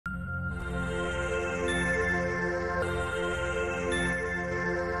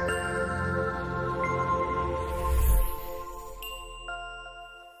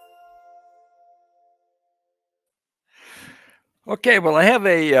Okay, well, I have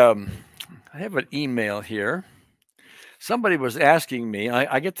an email here. Somebody was asking me.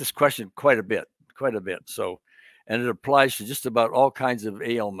 I get this question quite a bit, quite a bit. So, and it applies to just about all kinds of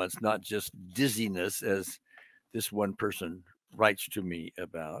ailments, not just dizziness, as this one person writes to me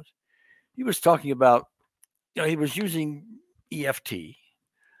about. He was talking about, he was using EFT,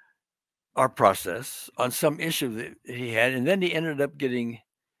 our process, on some issue that he had, and then he ended up getting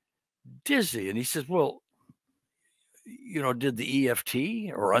dizzy. And he says, "Well, did the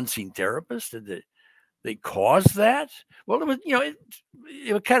EFT or unseen therapist they caused that?" Well, it was,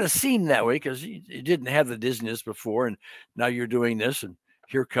 it would kind of seem that way because you didn't have the dizziness before, and now you're doing this, and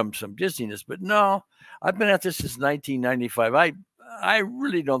here comes some dizziness. But no, I've been at this since 1995. I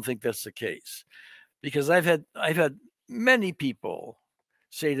really don't think that's the case because I've had many people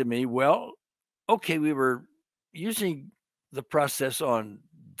say to me, "Well, okay, we were using the process on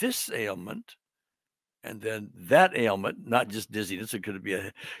this ailment, and then that ailment, not just dizziness, it could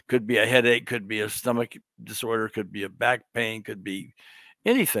be a headache, could be a stomach disorder, could be a back pain, could be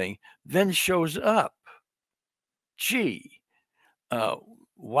anything, then shows up. Gee, uh,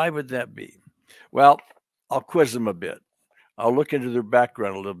 why would that be?" Well, I'll quiz them a bit. I'll look into their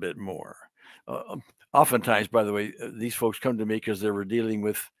background a little bit more. Oftentimes, by the way, these folks come to me because they were dealing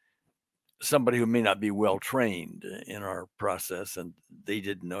with somebody who may not be well trained in our process, and they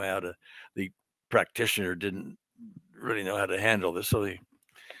didn't know how to. The practitioner didn't really know how to handle this, so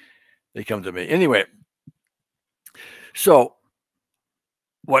they come to me anyway. So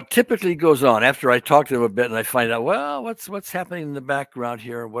what typically goes on after I talk to them a bit and I find out, well, what's happening in the background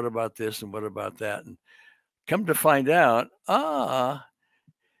here? What about this and what about that? And come to find out,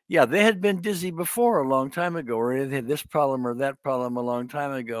 yeah, they had been dizzy before a long time ago, or they had this problem or that problem a long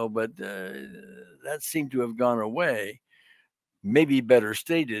time ago, but that seemed to have gone away. Maybe better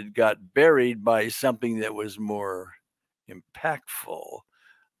stated, got buried by something that was more impactful,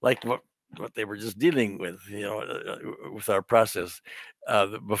 like what they were just dealing with, with our process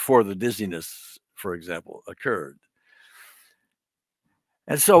before the dizziness, for example, occurred.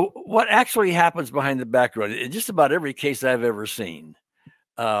 And so, what actually happens behind the background in just about every case I've ever seen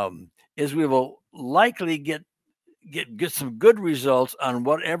is we will likely get some good results on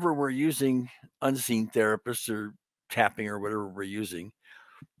whatever we're using, unseen therapists or tapping or whatever we're using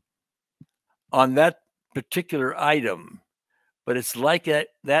on that particular item, but it's like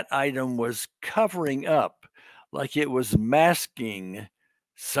that item was covering up, like it was masking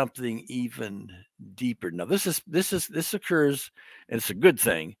something even deeper. Now, this occurs, and it's a good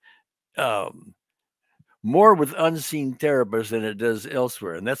thing, um, more with unseen therapists than it does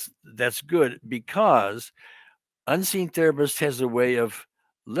elsewhere, and that's good because unseen therapist has a way of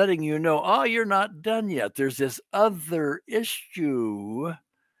letting you know, oh, you're not done yet. There's this other issue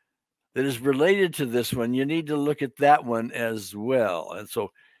that is related to this one. You need to look at that one as well. And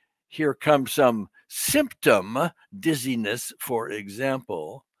so here comes some symptom, dizziness, for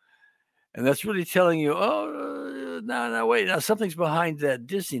example. And that's really telling you, oh, no, wait, now something's behind that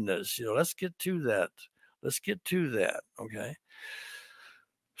dizziness. Let's get to that. Let's get to that. Okay.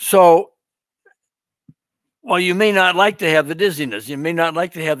 So, well, you may not like to have the dizziness. You may not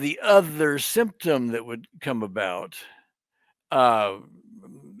like to have the other symptom that would come about. Uh,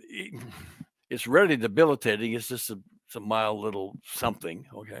 it's rarely debilitating. It's just a mild little something.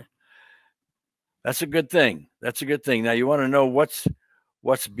 Okay. That's a good thing. That's a good thing. Now you want to know what's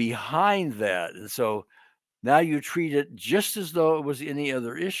behind that. And so now you treat it just as though it was any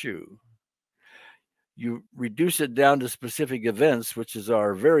other issue. You reduce it down to specific events, which is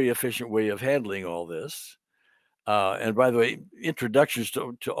our very efficient way of handling all this. And by the way, introductions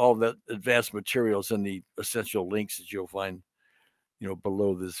to all that advanced materials and the essential links that you'll find,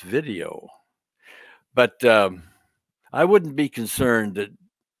 below this video. But I wouldn't be concerned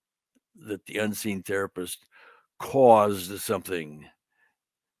that the unseen therapist caused something.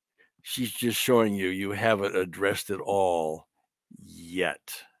 She's just showing you haven't addressed it all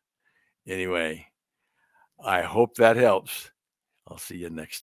yet. Anyway, I hope that helps. I'll see you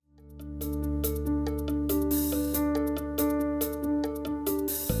next